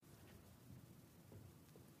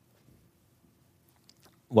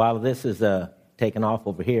while this is taking off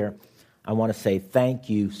over here, I want to say thank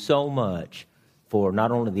you so much for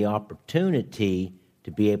not only the opportunity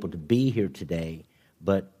to be able to be here today,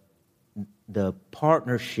 but the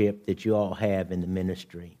partnership that you all have in the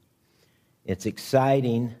ministry. It's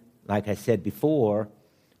exciting, like I said before,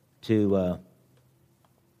 to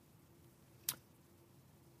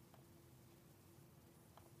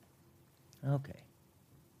okay,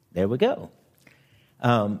 there we go.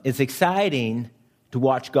 It's exciting to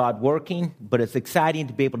watch God working, but it's exciting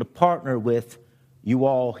to be able to partner with you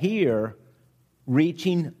all here,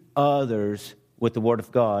 reaching others with the Word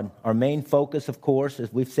of God. Our main focus, of course,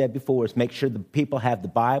 as we've said before, is make sure the people have the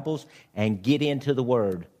Bibles and get into the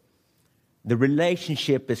Word. The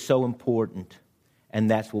relationship is so important, and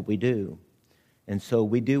that's what we do. And so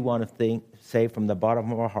we do want to say from the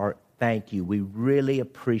bottom of our heart, thank you. We really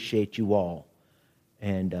appreciate you all.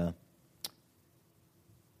 And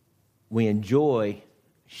we enjoy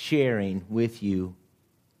sharing with you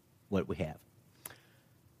what we have.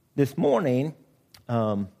 This morning,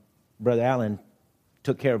 Brother Allen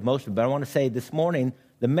took care of most of it, but I want to say this morning,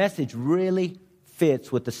 the message really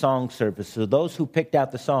fits with the song service. So those who picked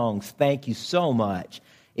out the songs, thank you so much.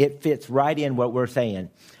 It fits right in what we're saying.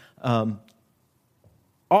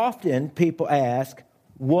 Often people ask,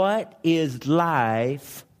 what is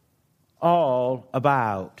life all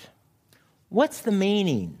about? What's the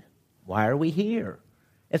meaning? Why are we here?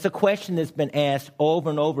 It's a question that's been asked over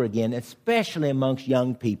and over again, especially amongst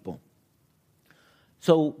young people.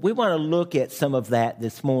 So we want to look at some of that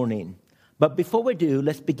this morning. But before we do,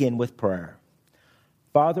 let's begin with prayer.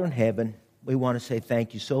 Father in heaven, we want to say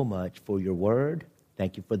thank you so much for your word.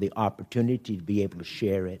 Thank you for the opportunity to be able to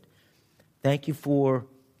share it. Thank you for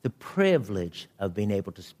the privilege of being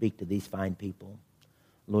able to speak to these fine people.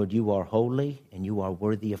 Lord, you are holy and you are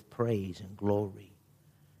worthy of praise and glory.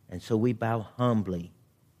 And so we bow humbly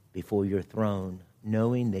before your throne,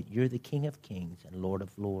 knowing that you're the King of Kings and Lord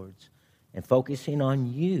of Lords, and focusing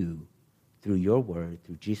on you through your word.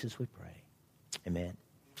 Through Jesus we pray. Amen.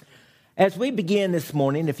 As we begin this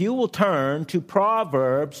morning, if you will turn to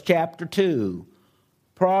Proverbs chapter 2.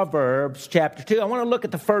 Proverbs chapter 2. I want to look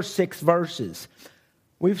at the first 6 verses.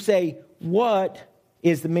 We say, what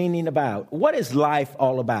is the meaning about? What is life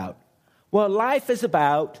all about? Well, life is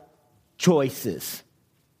about choices.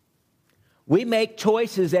 We make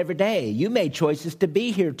choices every day. You made choices to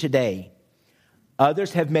be here today.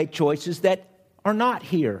 Others have made choices that are not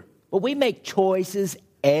here. But we make choices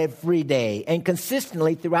every day and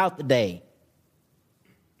consistently throughout the day.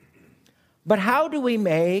 But how do we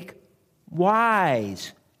make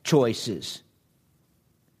wise choices?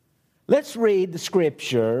 Let's read the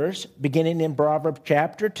scriptures beginning in Proverbs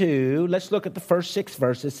chapter 2. Let's look at the first 6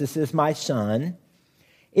 verses. This is my son.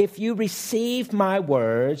 If you receive my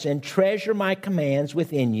words and treasure my commands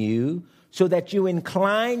within you, so that you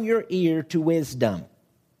incline your ear to wisdom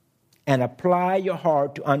and apply your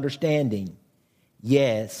heart to understanding.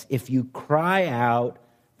 Yes, if you cry out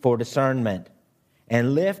for discernment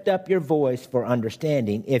and lift up your voice for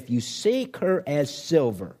understanding, if you seek her as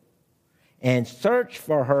silver and search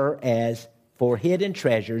for her as for hidden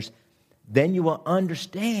treasures, then you will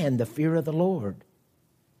understand the fear of the Lord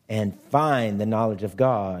and find the knowledge of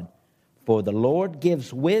God. For the Lord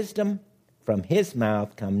gives wisdom. From his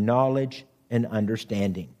mouth come knowledge and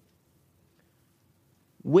understanding.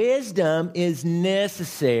 Wisdom is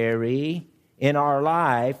necessary in our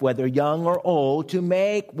life, whether young or old, to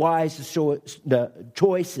make wise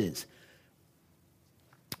choices.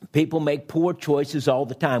 People make poor choices all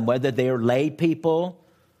the time, whether they are lay people,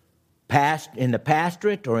 in the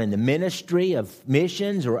pastorate or in the ministry of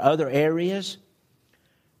missions or other areas.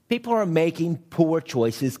 People are making poor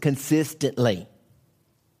choices consistently.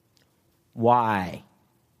 Why?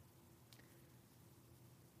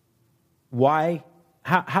 Why?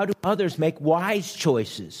 How do others make wise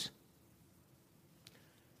choices?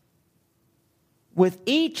 With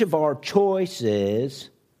each of our choices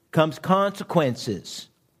comes consequences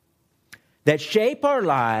that shape our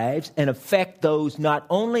lives and affect those, not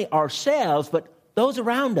only ourselves, but those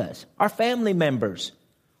around us, our family members,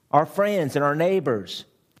 our friends, and our neighbors.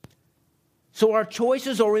 So our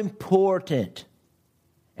choices are important.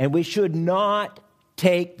 And we should not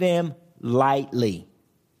take them lightly.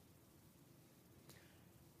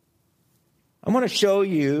 I want to show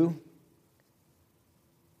you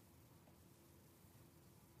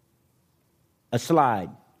a slide.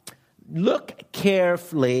 Look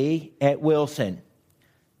carefully at Wilson.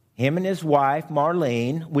 Him and his wife,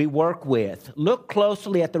 Marlene, we work with. Look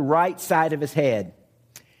closely at the right side of his head.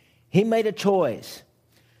 He made a choice.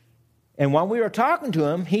 And when we were talking to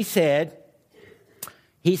him, he said,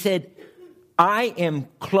 I am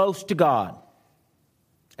close to God.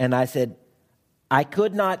 And I said, I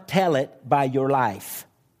could not tell it by your life.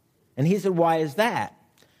 And he said, why is that?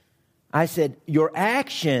 I said, your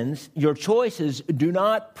actions, your choices do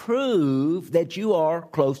not prove that you are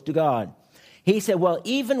close to God. He said, well,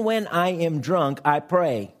 even when I am drunk, I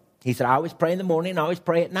pray. He said, I always pray in the morning, I always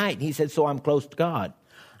pray at night. He said, so I'm close to God.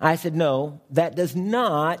 I said, no, that does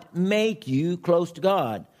not make you close to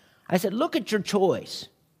God. I said, look at your choice.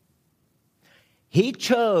 He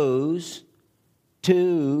chose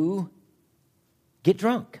to get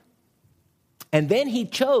drunk. And then he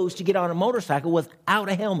chose to get on a motorcycle without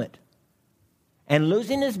a helmet. And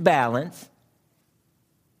losing his balance,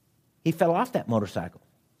 he fell off that motorcycle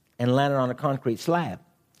and landed on a concrete slab.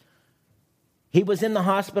 He was in the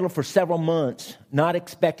hospital for several months, not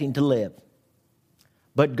expecting to live.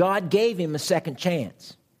 But God gave him a second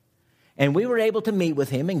chance. And we were able to meet with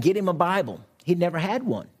him and get him a Bible. He'd never had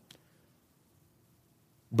one.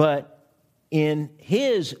 But in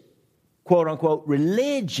his quote-unquote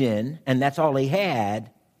religion, and that's all he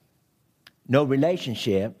had, no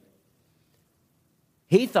relationship,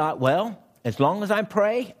 he thought, well, as long as I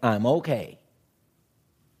pray, I'm okay.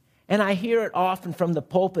 And I hear it often from the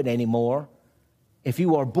pulpit anymore, if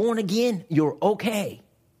you are born again, you're okay.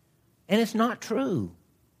 And it's not true.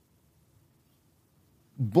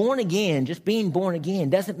 Born again, just being born again,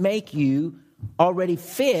 doesn't make you already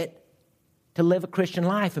fit to live a Christian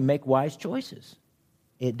life and make wise choices.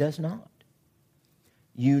 It does not.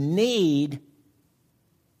 You need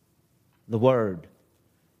the Word.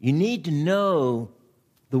 You need to know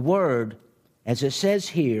the Word, as it says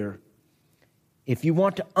here. If you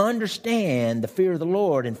want to understand the fear of the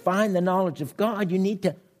Lord and find the knowledge of God, you need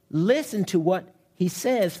to listen to what He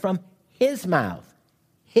says from His mouth,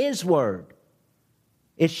 His Word.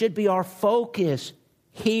 It should be our focus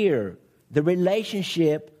here. The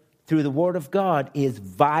relationship through the Word of God is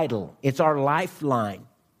vital. It's our lifeline.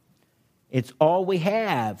 It's all we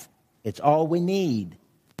have. It's all we need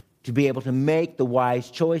to be able to make the wise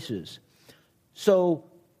choices. So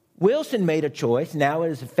Wilson made a choice. Now it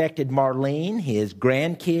has affected Marlene, his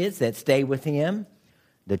grandkids that stay with him,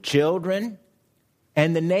 the children,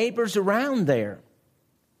 and the neighbors around there.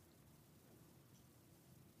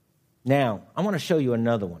 Now, I want to show you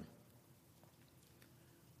another one.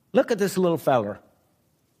 Look at this little feller.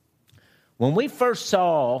 When we first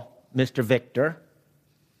saw Mr. Victor,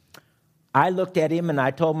 I looked at him and I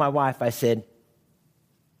told my wife, I said,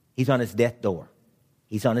 he's on his death door.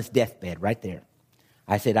 He's on his deathbed right there.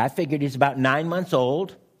 I said, I figured he's about 9 months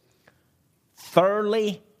old,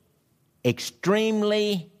 thoroughly,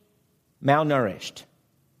 extremely malnourished.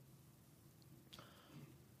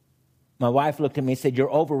 My wife looked at me and said, you're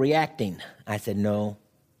overreacting. I said, no,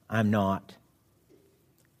 I'm not.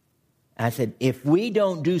 I said, if we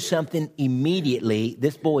don't do something immediately,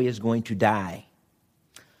 this boy is going to die.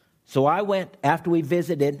 So I went, after we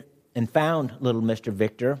visited and found little Mr.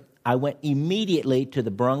 Victor, I went immediately to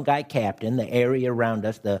the barangay captain, the area around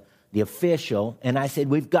us, the official, and I said,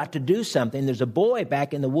 we've got to do something. There's a boy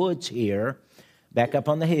back in the woods here, back up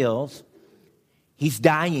on the hills. He's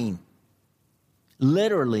dying.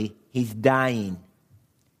 Literally, he's dying.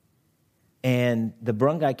 And the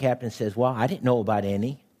barangay captain says, well, I didn't know about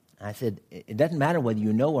any. I said, it doesn't matter whether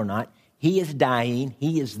you know or not. He is dying.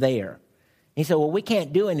 He is there. He said, well, we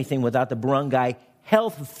can't do anything without the barangay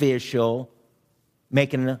health official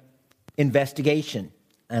making an investigation.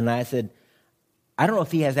 And I said, I don't know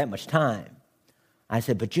if he has that much time. I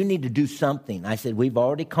said, but you need to do something. I said, we've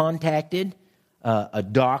already contacted a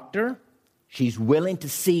doctor. She's willing to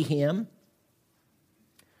see him.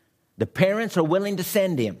 The parents are willing to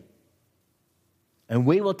send him. And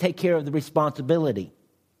we will take care of the responsibility.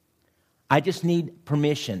 I just need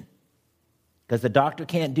permission. Because the doctor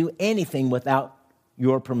can't do anything without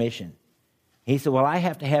your permission. He said, well, I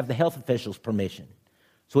have to have the health official's permission.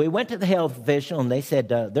 So we went to the health official, and they said,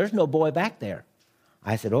 there's no boy back there.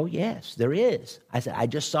 I said, oh, yes, there is. I said, I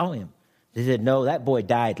just saw him. They said, no, that boy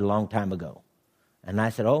died a long time ago. And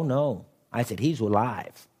I said, oh, no. I said, he's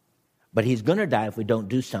alive. But he's going to die if we don't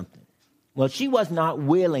do something. Well, she was not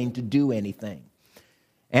willing to do anything.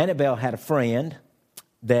 Annabelle had a friend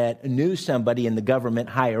that knew somebody in the government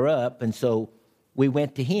higher up, and so we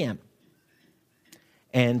went to him.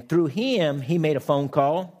 And through him, he made a phone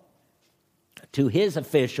call to his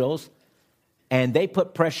officials, and they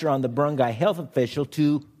put pressure on the barangay health official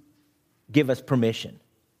to give us permission.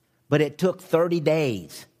 But it took 30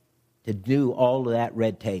 days to do all of that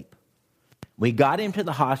red tape. We got him to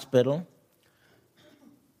the hospital.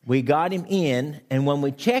 We got him in, and when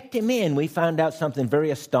we checked him in, we found out something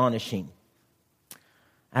very astonishing.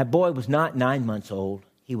 That boy was not 9 months old.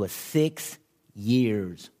 He was 6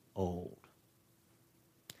 years old.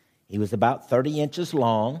 He was about 30 inches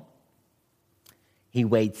long. He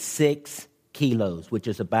weighed 6 kilos, which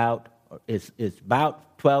is about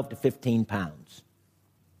 12 to 15 pounds.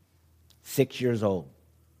 6 years old.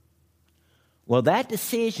 Well, that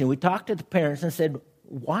decision, we talked to the parents and said,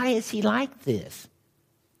 why is he like this?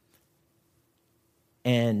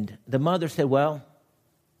 And the mother said, well,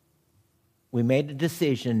 we made a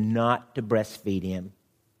decision not to breastfeed him.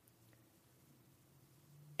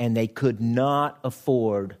 And they could not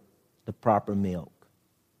afford the proper milk.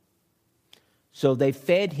 So they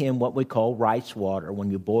fed him what we call rice water. When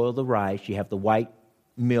you boil the rice, you have the white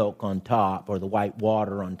milk on top or the white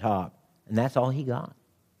water on top. And that's all he got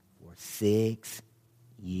for 6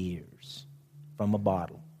 years from a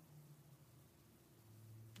bottle,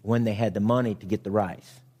 when they had the money to get the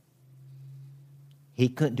rice. He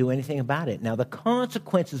couldn't do anything about it. Now, the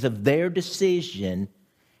consequences of their decision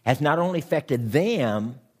has not only affected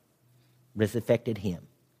them, but it's affected him.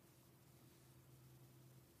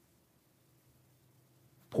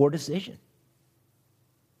 Poor decision.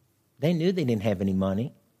 They knew they didn't have any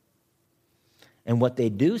money. And what they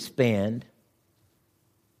do spend,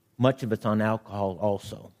 much of it's on alcohol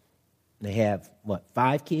also. They have,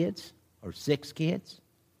 5 kids or 6 kids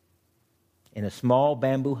in a small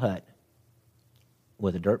bamboo hut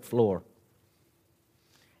with a dirt floor.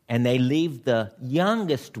 And they leave the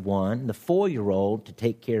youngest one, the 4-year-old, to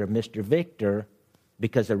take care of Mr. Victor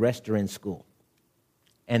because the rest are in school.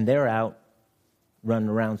 And they're out running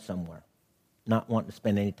around somewhere, not wanting to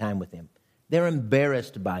spend any time with him. They're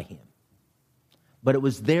embarrassed by him. But it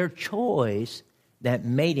was their choice that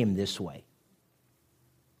made him this way.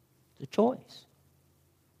 It's a choice.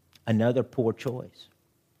 Another poor choice.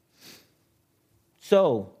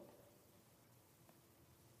 So,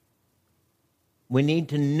 we need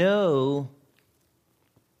to know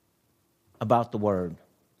about the Word.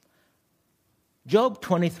 Job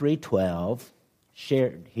 23:12,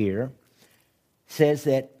 shared here, says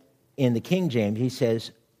that in the King James, he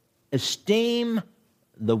says, esteem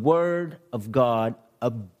the Word of God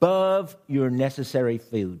above your necessary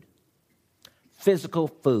food, physical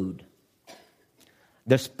food.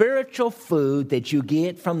 The spiritual food that you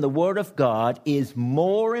get from the Word of God is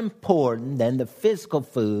more important than the physical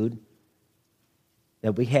food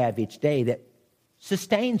that we have each day that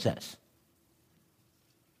sustains us.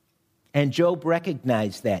 And Job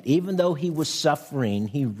recognized that. Even though he was suffering,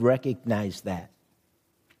 he recognized that.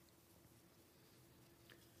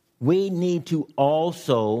 We need to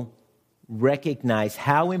also recognize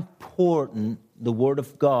how important the Word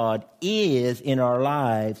of God is in our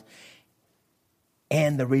lives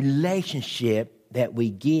and the relationship that we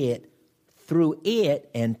get through it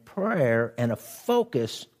and prayer and a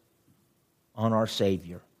focus on our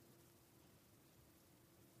Savior.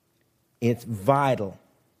 It's vital.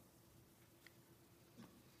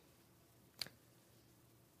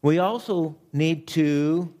 We also need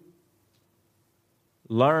to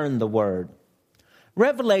learn the Word.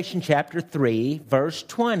 Revelation chapter 3, verse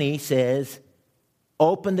 20 says,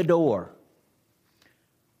 open the door.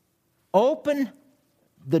 Open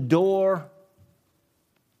the door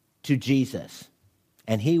to Jesus,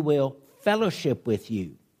 and He will fellowship with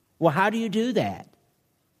you. Well, how do you do that?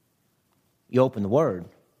 You open the Word.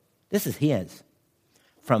 This is His.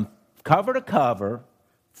 From cover to cover,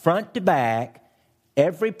 front to back,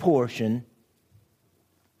 every portion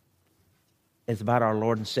is about our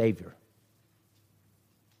Lord and Savior.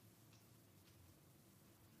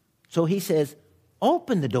 So He says,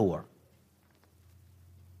 open the door.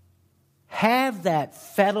 Have that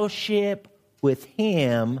fellowship with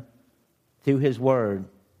Him through His Word.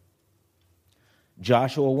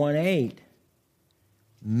 Joshua 1:8.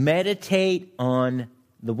 Meditate on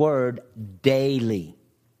the Word daily.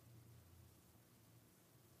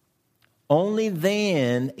 Only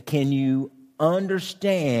then can you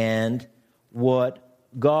understand what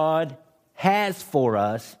God has for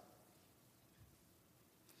us.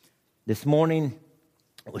 This morning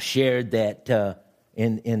it was shared that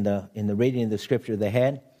in the reading of the scripture they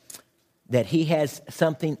had, that He has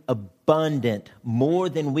something abundant, more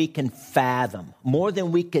than we can fathom, more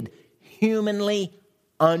than we could humanly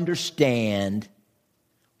understand,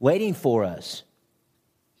 waiting for us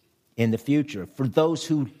in the future for those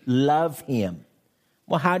who love Him.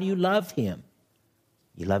 Well, how do you love Him?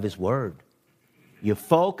 You love His Word. You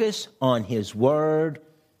focus on His Word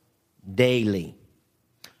daily.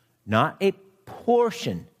 Not a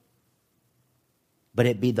portion, but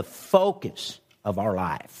it be the focus of our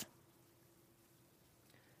life.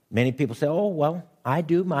 Many people say, oh, well, I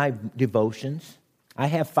do my devotions. I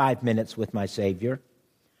have 5 minutes with my Savior,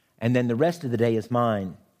 and then the rest of the day is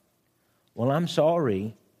mine. Well, I'm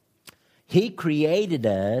sorry. He created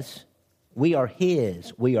us. We are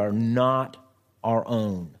His. We are not our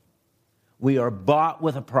own. We are bought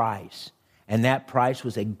with a price, and that price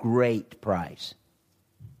was a great price.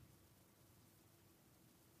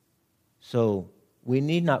 So we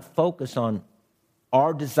need not focus on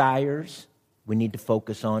our desires. We need to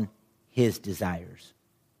focus on His desires.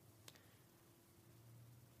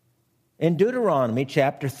 In Deuteronomy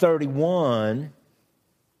chapter 31,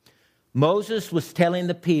 Moses was telling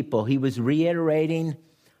the people, he was reiterating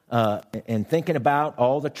and thinking about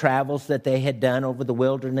all the travels that they had done over the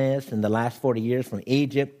wilderness in the last 40 years from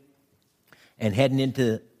Egypt and heading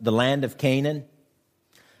into the land of Canaan,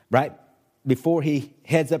 right before he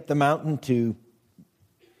heads up the mountain to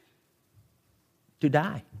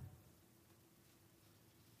die.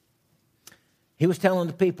 He was telling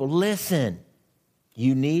the people, listen,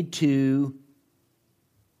 you need to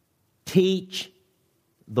teach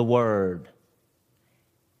the word.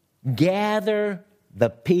 Gather the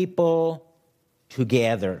people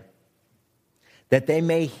together, that they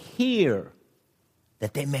may hear,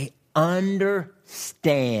 that they may understand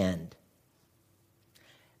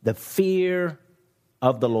the fear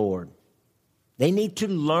of the Lord. They need to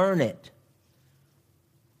learn it.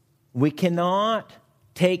 We cannot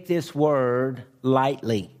take this word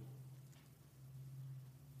lightly.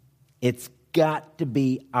 It's got to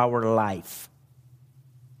be our life,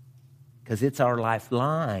 because it's our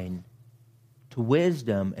lifeline to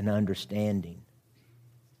wisdom and understanding,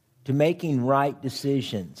 to making right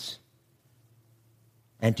decisions,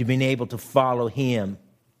 and to being able to follow Him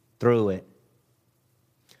through it.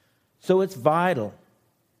 So it's vital.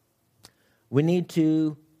 We need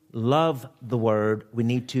to love the Word. We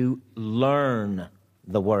need to learn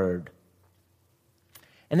the Word.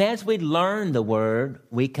 And as we learn the Word,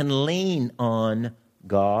 we can lean on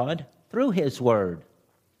God through His Word.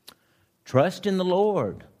 Trust in the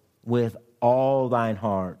Lord with all thine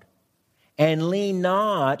heart, and lean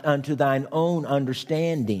not unto thine own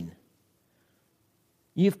understanding.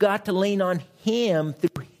 You've got to lean on Him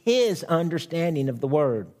through His understanding of the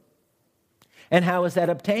Word. And how is that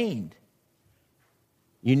obtained?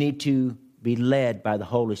 You need to be led by the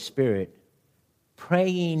Holy Spirit,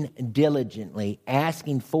 praying diligently,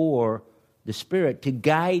 asking for the Spirit to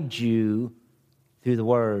guide you through the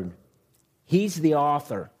Word. He's the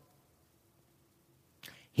author.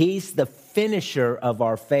 He's the finisher of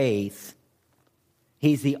our faith.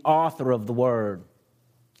 He's the author of the Word.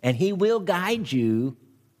 And He will guide you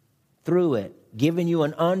through it, giving you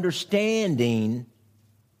an understanding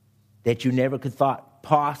that you never could thought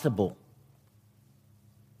possible.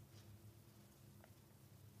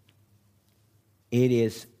 It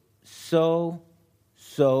is so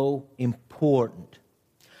important.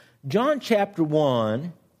 John chapter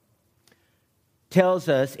 1 tells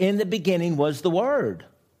us, in the beginning was the Word.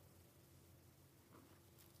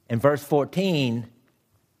 In verse 14,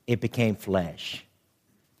 it became flesh.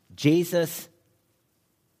 Jesus,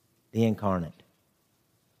 the incarnate.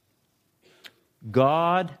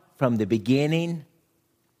 God from the beginning,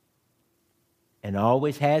 and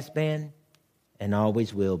always has been, and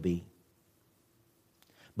always will be.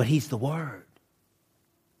 But He's the Word.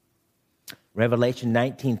 Revelation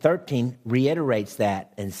 19:13 reiterates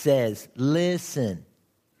that and says, listen,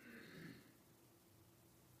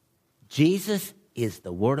 Jesus is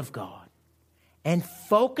the Word of God, and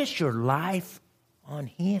focus your life on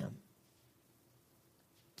Him.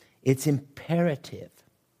 It's imperative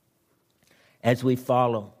as we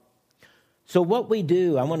follow. So what we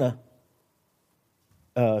do, I want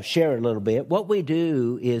to share a little bit. What we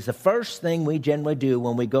do is, the first thing we generally do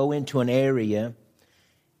when we go into an area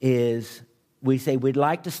is we say, we'd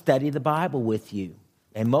like to study the Bible with you.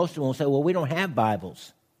 And most of them will say, well, we don't have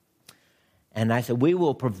Bibles. And I said, we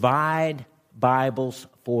will provide Bibles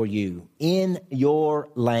for you in your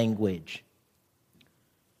language.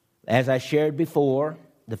 As I shared before,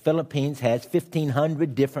 the Philippines has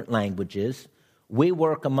 1,500 different languages. We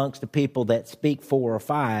work amongst the people that speak 4 or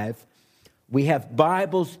 5. We have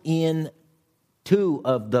Bibles in 2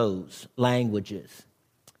 of those languages.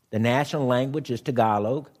 The national language is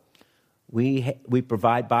Tagalog. We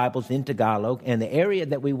provide Bibles in Tagalog. And the area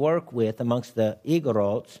that we work with amongst the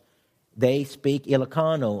Igorots, they speak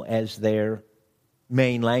Ilocano as their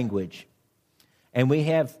main language. And we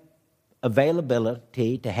have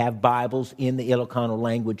availability to have Bibles in the Ilocano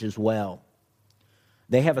language as well.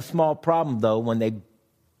 They have a small problem, though,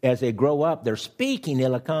 as they grow up, they're speaking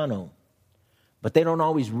Ilocano, but they don't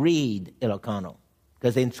always read Ilocano,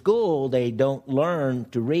 because in school they don't learn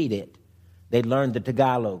to read it. They learn the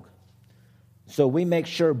Tagalog. So we make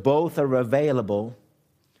sure both are available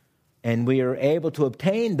And we are able to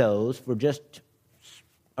obtain those for just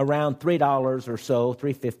around $3 or so,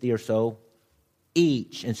 $3.50 or so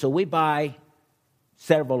each. And so we buy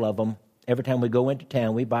several of them. Every time we go into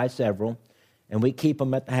town, we buy several, and we keep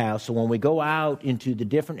them at the house. So when we go out into the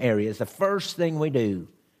different areas, the first thing we do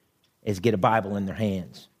is get a Bible in their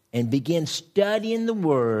hands and begin studying the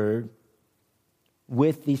Word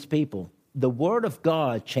with these people. The Word of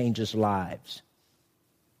God changes lives.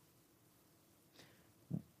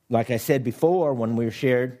 Like I said before, when we were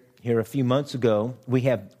shared here a few months ago, we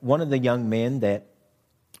have one of the young men that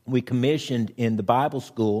we commissioned in the Bible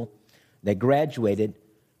school that graduated,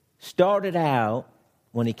 started out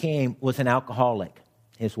when he came, was an alcoholic.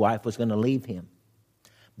 His wife was going to leave him.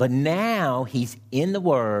 But now he's in the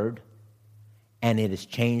Word, and it has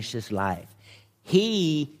changed his life.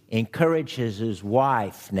 He encourages his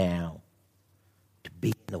wife now to be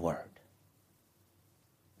in the Word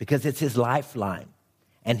because it's his lifeline.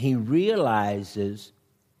 And he realizes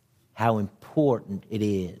how important it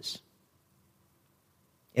is.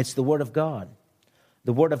 It's the Word of God.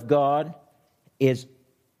 The Word of God is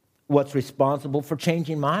what's responsible for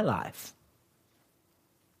changing my life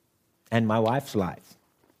and my wife's life.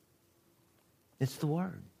 It's the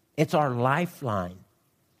Word. It's our lifeline.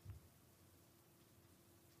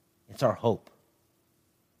 It's our hope.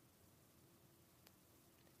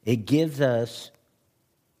 It gives us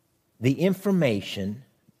the information,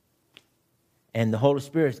 and the Holy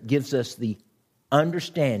Spirit gives us the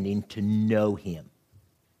understanding to know Him.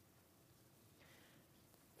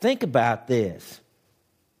 Think about this.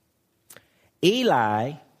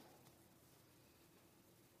 Eli,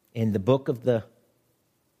 in the book of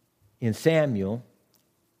in Samuel,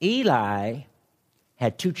 Eli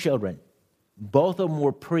had 2 children. Both of them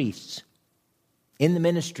were priests in the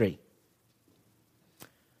ministry.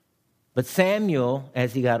 But Samuel,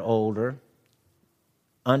 as he got older,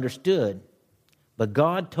 understood. But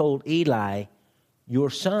God told Eli, your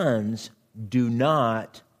sons do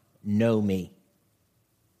not know me.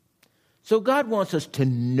 So God wants us to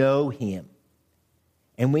know Him.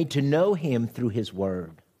 And we to know Him through His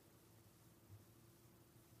Word.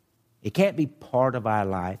 It can't be part of our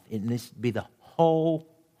life. It needs to be the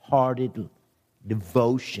wholehearted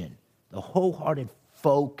devotion, the wholehearted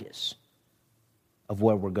focus of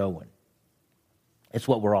where we're going. It's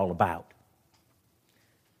what we're all about.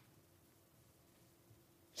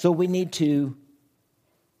 So we need to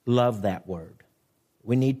love that Word.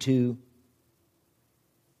 We need to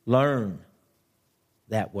learn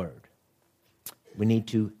that Word. We need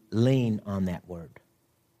to lean on that Word.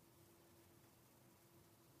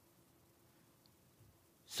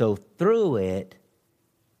 So through it,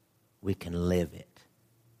 we can live it.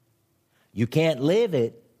 You can't live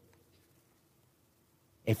it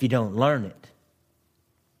if you don't learn it.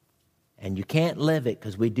 And you can't live it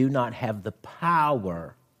because we do not have the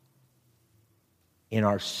power in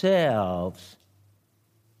ourselves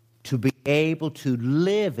to be able to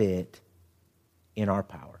live it in our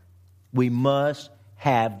power. We must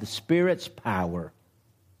have the Spirit's power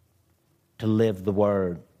to live the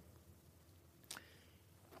Word.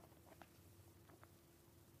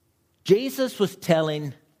 Jesus was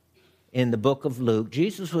telling, in the book of Luke,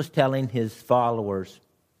 Jesus was telling His followers,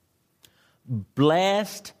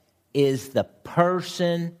 blessed is the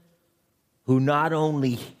person who not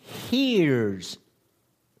only hears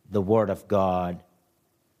the Word of God,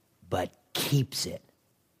 but keeps it.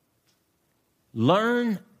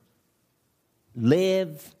 Learn,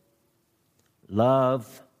 live,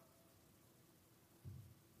 love,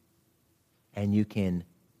 and you can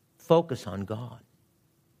focus on God.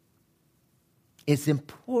 It's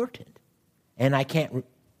important, and I can't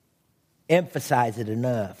emphasize it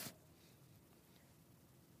enough.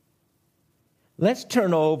 Let's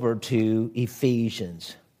turn over to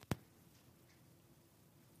Ephesians.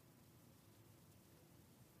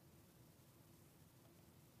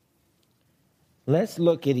 Let's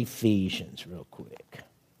look at Ephesians real quick.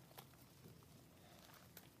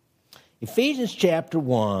 Ephesians chapter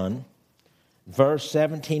 1, verse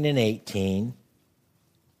 17 and 18.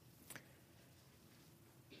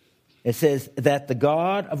 It says that the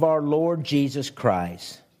God of our Lord Jesus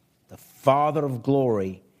Christ, the Father of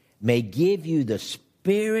glory, may give you the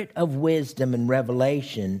spirit of wisdom and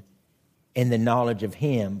revelation in the knowledge of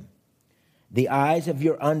Him, the eyes of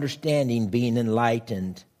your understanding being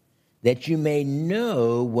enlightened, that you may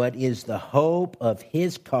know what is the hope of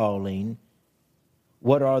His calling,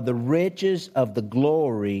 what are the riches of the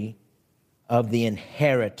glory of the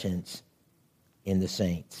inheritance in the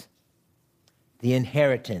saints. The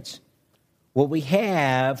inheritance. What we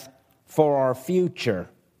have for our future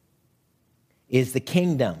is the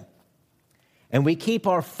kingdom. And we keep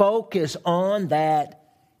our focus on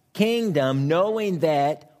that kingdom, knowing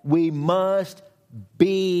that we must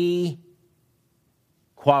be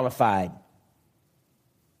qualified.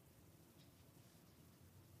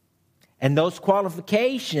 And those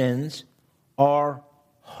qualifications are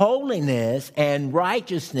holiness and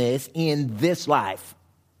righteousness in this life.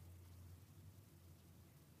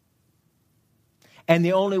 And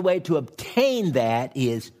the only way to obtain that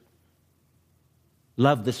is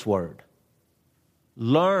love this word.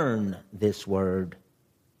 Learn this word.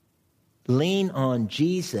 Lean on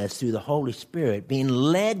Jesus through the Holy Spirit, being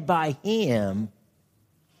led by Him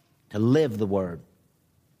to live the word.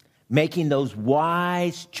 Making those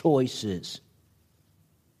wise choices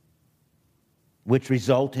which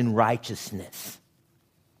result in righteousness.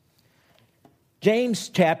 James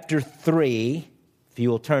chapter 3, if you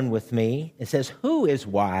will turn with me, it says, "Who is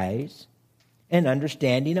wise and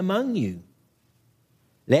understanding among you?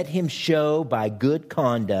 Let him show by good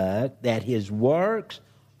conduct that his works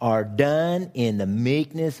are done in the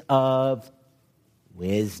meekness of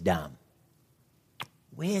wisdom."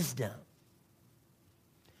 Wisdom.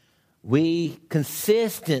 We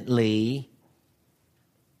consistently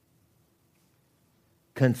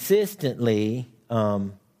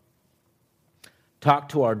talk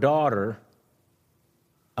to our daughter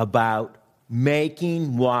about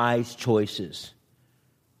making wise choices.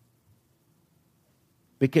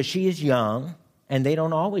 Because she is young, and they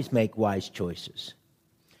don't always make wise choices.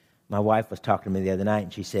 My wife was talking to me the other night,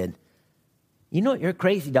 and she said, "You know what your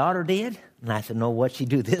crazy daughter did?" And I said, "No, what'd she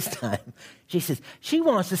do this time?" She says, "She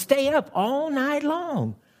wants to stay up all night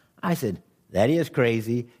long." I said, "That is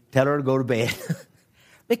crazy. Tell her to go to bed."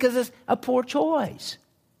 Because it's a poor choice.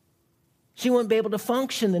 She wouldn't be able to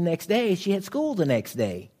function the next day. She had school the next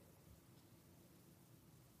day.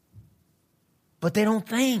 But they don't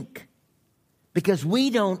think. Because we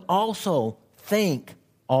don't also think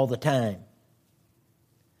all the time.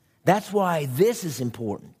 That's why this is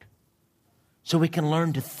important. So we can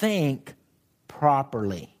learn to think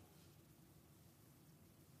properly.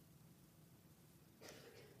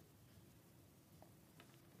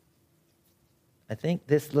 I think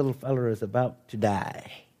this little fella is about to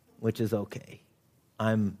die, which is okay.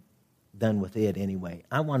 I'm done with it anyway.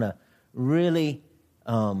 I want to really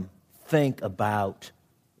think about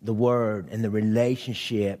the Word and the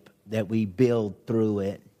relationship that we build through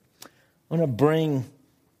it. I want to bring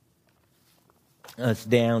us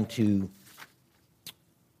down to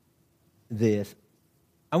this.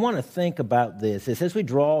 I want to think about this. As we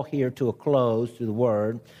draw here to a close through the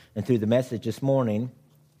Word and through the message this morning,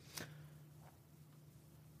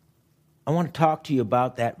 I want to talk to you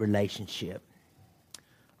about that relationship.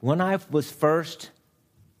 When I was first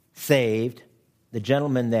saved, the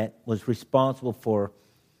gentleman that was responsible for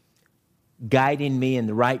guiding me in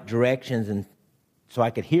the right directions and so I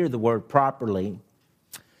could hear the word properly,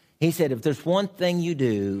 he said, "If there's one thing you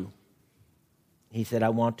do," he said, "I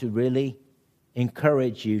want to really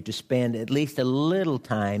encourage you to spend at least a little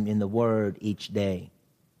time in the Word each day.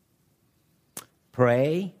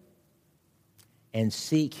 Pray and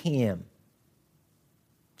seek Him."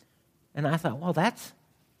 And I thought, well, that's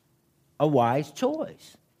a wise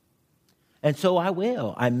choice. And so I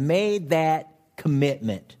will. I made that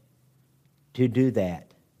commitment to do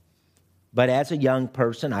that. But as a young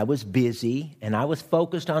person, I was busy and I was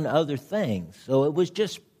focused on other things. So it was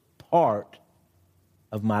just part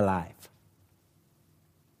of my life.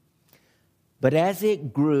 But as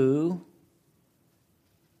it grew,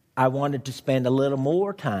 I wanted to spend a little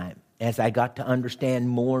more time as I got to understand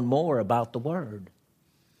more and more about the Word.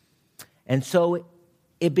 And so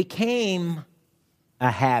it became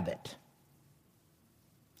a habit.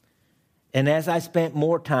 And as I spent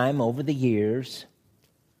more time over the years,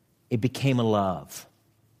 it became a love.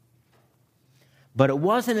 But it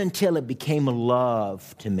wasn't until it became a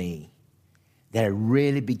love to me that I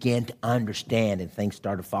really began to understand and things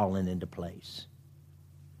started falling into place.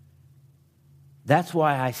 That's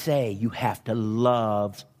why I say you have to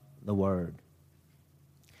love the Word.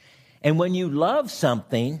 And when you love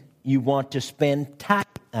something, you want to spend time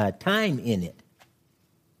in it.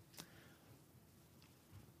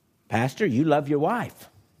 Pastor, you love your wife.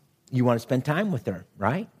 You want to spend time with her,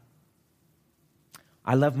 right?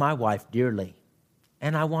 I love my wife dearly,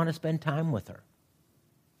 and I want to spend time with her.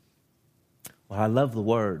 Well, I love the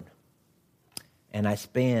Word, and I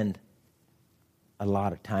spend a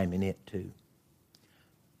lot of time in it too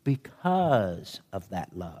because of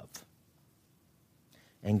that love.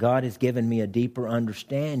 And God has given me a deeper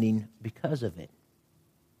understanding because of it.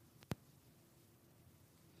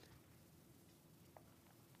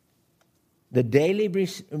 The daily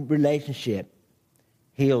relationship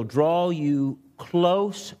He'll draw you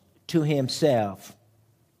close to himself,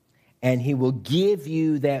 and he will give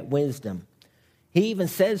you that wisdom. He even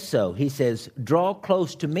says so. He says, draw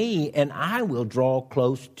close to me, and I will draw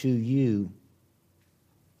close to you.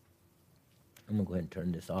 I'm going to go ahead and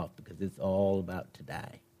turn this off because it's all about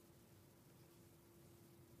today.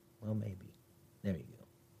 Well, maybe. There you go.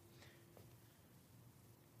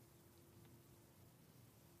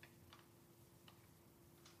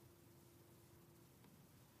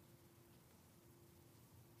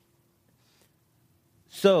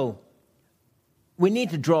 So, we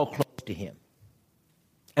need to draw close to him.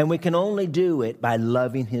 And we can only do it by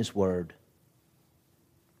loving his word.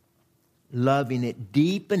 Loving it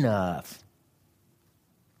deep enough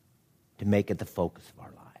to make it the focus of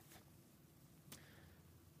our life.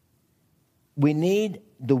 We need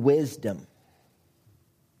the wisdom.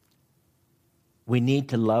 We need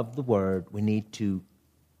to love the word. We need to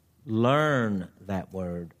learn that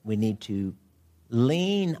word. We need to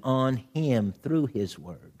lean on him through his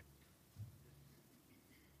word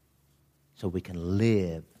so we can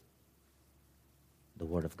live the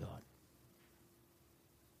word of God.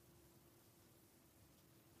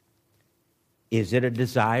 Is it a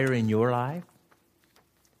desire in your life?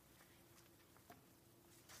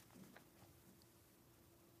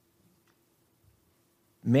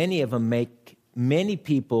 Many of them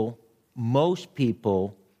most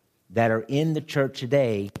people that are in the church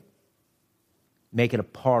today make it a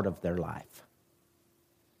part of their life.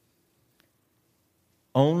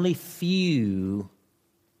 Only few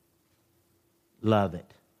love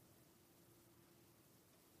it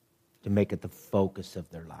to make it the focus of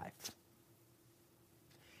their life.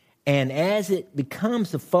 And as it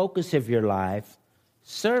becomes the focus of your life,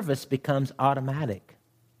 service becomes automatic.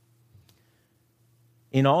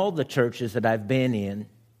 In all the churches that I've been in,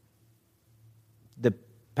 the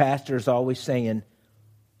pastor is always saying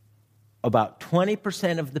about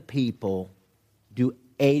 20% of the people do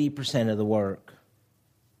 80% of the work.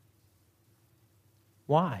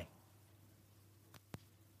 Why?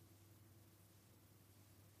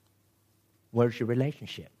 Where's your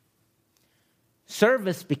relationship?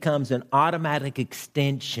 Service becomes an automatic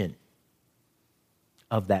extension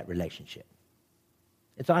of that relationship.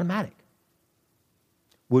 It's automatic.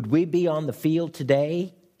 Would we be on the field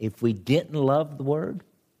today if we didn't love the word?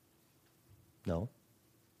 No.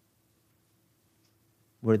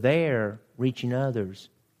 We're there reaching others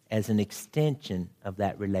as an extension of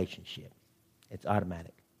that relationship. It's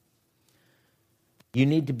automatic. You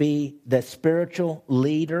need to be the spiritual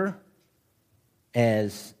leader,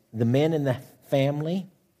 as the men in the family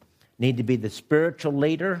need to be the spiritual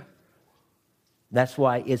leader. That's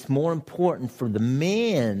why it's more important for the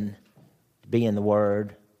men to be in the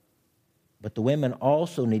word, but the women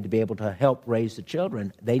also need to be able to help raise the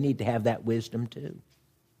children. They need to have that wisdom too.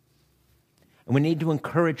 And we need to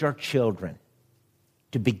encourage our children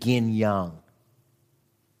to begin young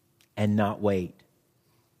and not wait,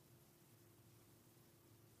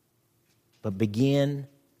 but begin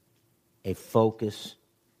a focus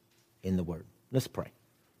in the word. Let's pray.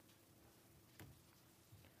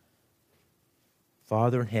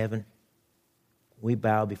 Father in heaven, we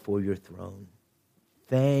bow before your throne,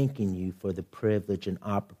 thanking you for the privilege and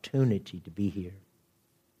opportunity to be here.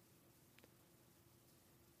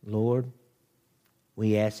 Lord,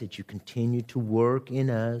 we ask that you continue to work in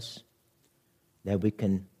us, that we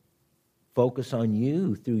can focus on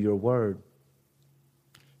you through your word.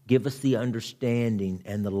 Give us the understanding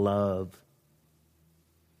and the love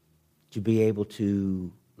to be able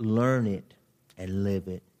to learn it and live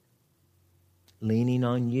it, leaning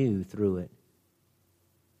on you through it.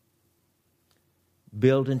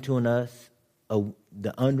 Build into us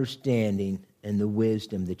the understanding and the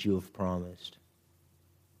wisdom that you have promised.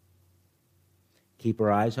 Keep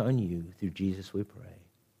our eyes on you. Through Jesus we pray.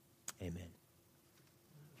 Amen.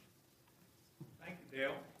 Thank you,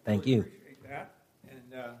 Dale. Thank you. Appreciate that.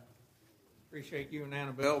 And appreciate you and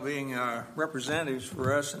Annabelle being representatives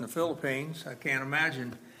for us in the Philippines. I can't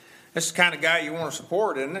imagine. That's the kind of guy you want to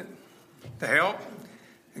support, isn't it? To help.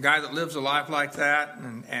 A guy that lives a life like that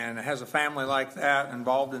and has a family like that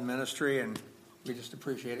involved in ministry, and we just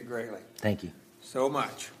appreciate it greatly. Thank you. So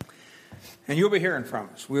much. And you'll be hearing from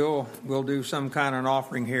us. We'll do some kind of an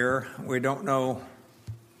offering here. We don't know.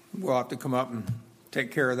 We'll have to come up and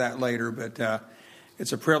take care of that later, but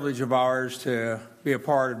it's a privilege of ours to be a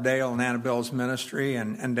part of Dale and Annabelle's ministry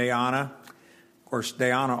and Dayana. Of course,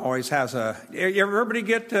 Dayana always has everybody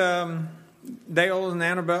get Dale and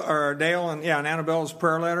Annabelle, and Annabelle's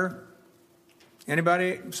prayer letter?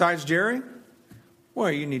 Anybody besides Jerry? Well,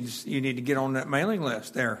 you need to get on that mailing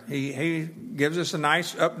list there. He gives us a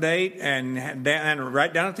nice update, and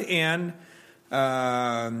right down at the end,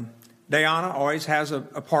 Diana always has a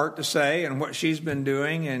part to say and what she's been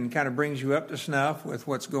doing, and kind of brings you up to snuff with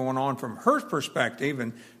what's going on from her perspective.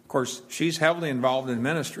 And of course, she's heavily involved in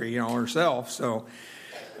ministry, herself. So,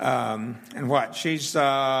 and what? She's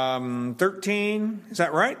 13. Is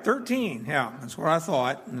that right? 13. Yeah, that's what I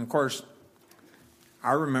thought. And of course,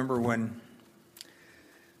 I remember when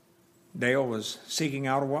Dale was seeking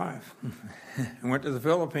out a wife and went to the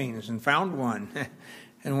Philippines and found one.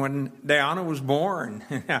 And when Diana was born,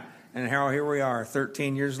 and here we are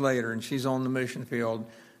 13 years later, and she's on the mission field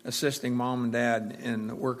assisting mom and dad in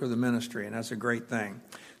the work of the ministry, and that's a great thing.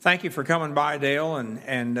 Thank you for coming by, Dale,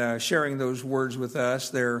 and sharing those words with us.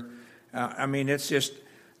 This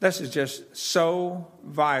is just so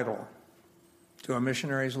vital to a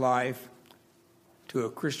missionary's life, to a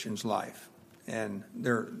Christian's life. And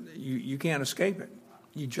you can't escape it.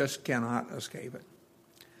 You just cannot escape it.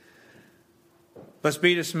 Let's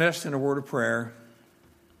be dismissed in a word of prayer.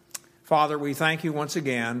 Father, we thank you once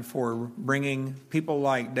again for bringing people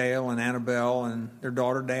like Dale and Annabelle and their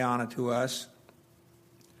daughter Diana to us.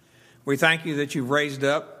 We thank you that you've raised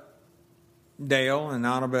up Dale and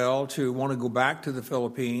Annabelle to want to go back to the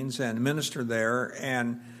Philippines and minister there,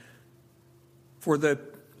 and for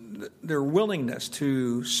their willingness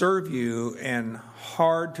to serve you in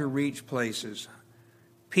hard-to-reach places,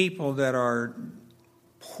 people that are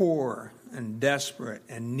poor and desperate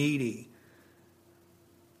and needy,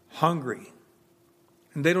 hungry,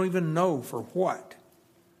 and they don't even know for what.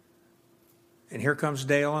 And here comes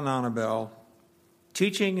Dale and Annabelle,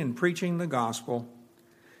 teaching and preaching the gospel,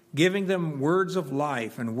 giving them words of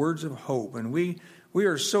life and words of hope. And we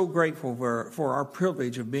are so grateful for our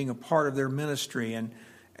privilege of being a part of their ministry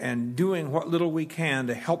and doing what little we can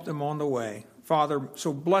to help them on the way. Father,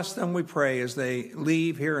 so bless them, we pray, as they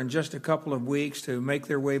leave here in just a couple of weeks to make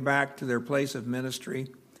their way back to their place of ministry.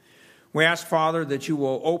 We ask, Father, that you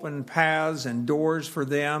will open paths and doors for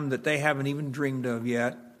them that they haven't even dreamed of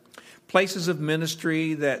yet, places of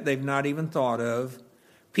ministry that they've not even thought of,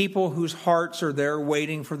 people whose hearts are there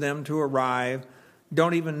waiting for them to arrive,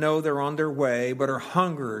 don't even know they're on their way, but are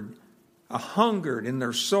hungered in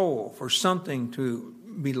their soul for something to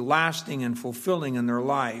be lasting and fulfilling in their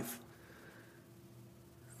life.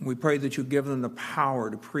 We pray that you give them the power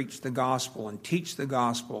to preach the gospel and teach the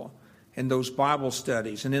gospel in those Bible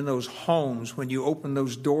studies and in those homes when you open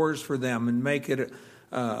those doors for them and make it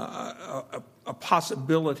a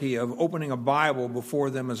possibility of opening a Bible before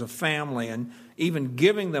them as a family, and even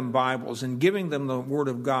giving them Bibles and giving them the Word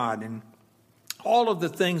of God and all of the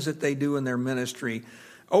things that they do in their ministry,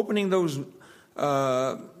 opening those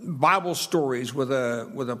Bible stories with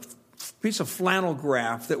a piece of flannel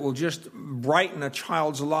graph that will just brighten a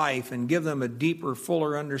child's life and give them a deeper,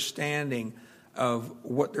 fuller understanding of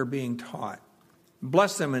what they're being taught.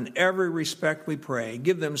 Bless them in every respect, we pray.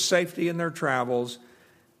 Give them safety in their travels.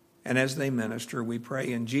 And as they minister, we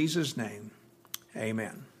pray in Jesus' name,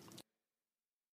 amen.